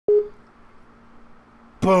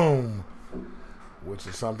boom, which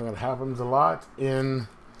is something that happens a lot in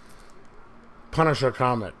Punisher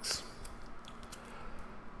comics.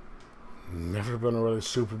 Never been a really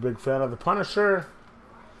super big fan of the Punisher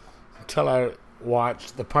until I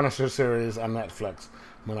watched the Punisher series on Netflix,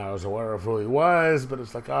 when I was aware of who he was, but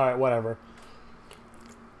it's like, alright, whatever.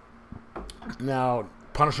 Now,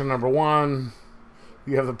 Punisher #1,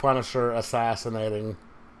 you have the Punisher assassinating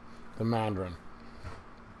the Mandarin.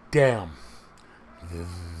 Damn.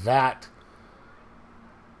 That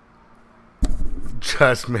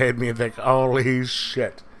just made me think, holy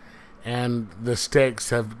shit. And the stakes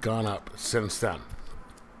have gone up since then.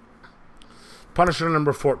 Punisher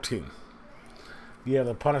 #14. You have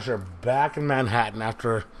the Punisher back in Manhattan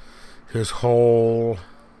after his whole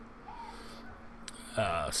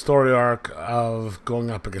story arc of going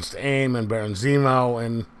up against AIM and Baron Zemo,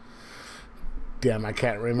 and damn, I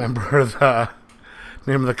can't remember the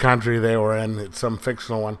name of the country they were in. It's some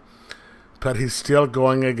fictional one. But he's still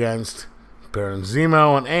going against Baron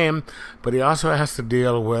Zemo and AIM, but he also has to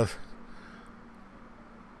deal with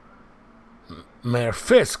Mayor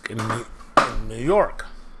Fisk in New York.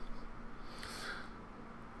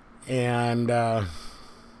 And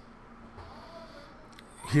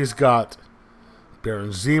he's got Baron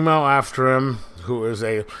Zemo after him, who is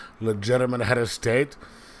a legitimate head of state.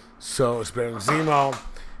 So it's Baron Zemo.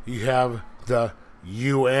 You have the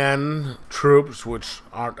UN troops, which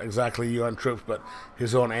aren't exactly UN troops, but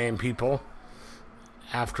his own AIM people.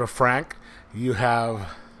 After Frank, you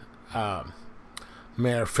have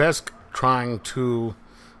Mayor Fisk trying to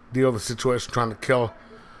deal with the situation, trying to kill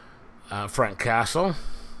Frank Castle.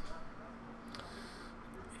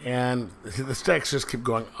 And the stakes just keep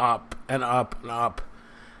going up and up and up.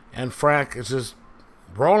 And Frank is just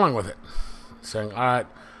rolling with it, saying, alright,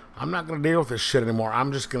 I'm not going to deal with this shit anymore.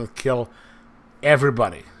 I'm just going to kill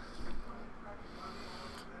everybody.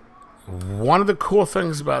 One of the cool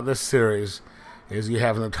things about this series is you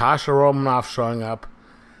have Natasha Romanoff showing up,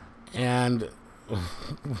 and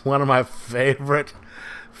one of my favorite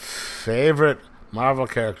Marvel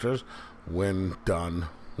characters, when done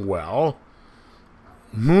well,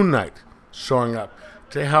 Moon Knight, showing up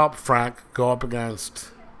to help Frank go up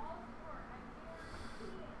against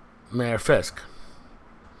Mayor Fisk.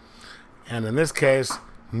 And in this case,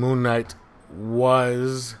 Moon Knight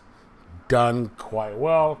was done quite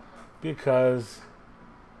well because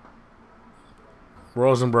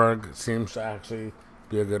Rosenberg seems to actually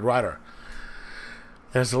be a good writer.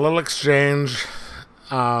 There's a little exchange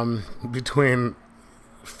between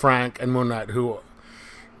Frank and Moon Knight, who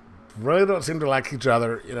really don't seem to like each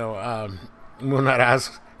other. You know, Moon Knight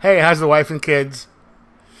asks, hey, how's the wife and kids?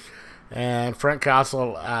 And Frank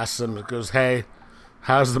Castle asks him, goes, hey,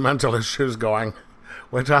 how's the mental issues going?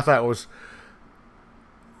 Which I thought was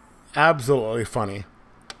absolutely funny.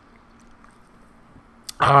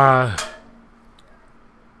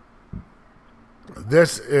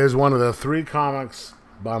 This is one of the 3 comics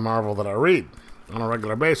by Marvel that I read on a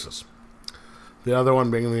regular basis. The other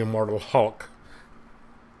one being The Immortal Hulk,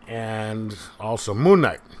 and also Moon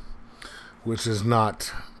Knight, which is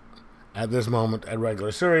not at this moment a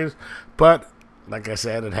regular series, but like I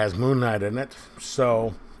said, it has Moon Knight in it.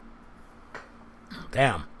 So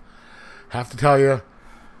damn, have to tell you,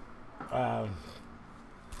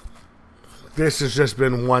 this has just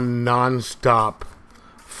been one non-stop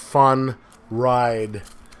fun ride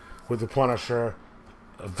with the Punisher.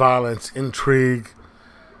 Violence, intrigue,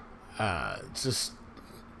 just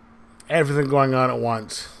everything going on at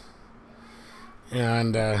once.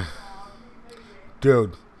 And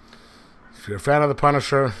dude, if you're a fan of the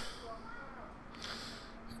Punisher,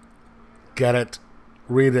 get it,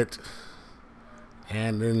 read it,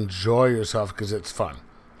 and enjoy yourself because it's fun.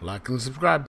 Like and subscribe.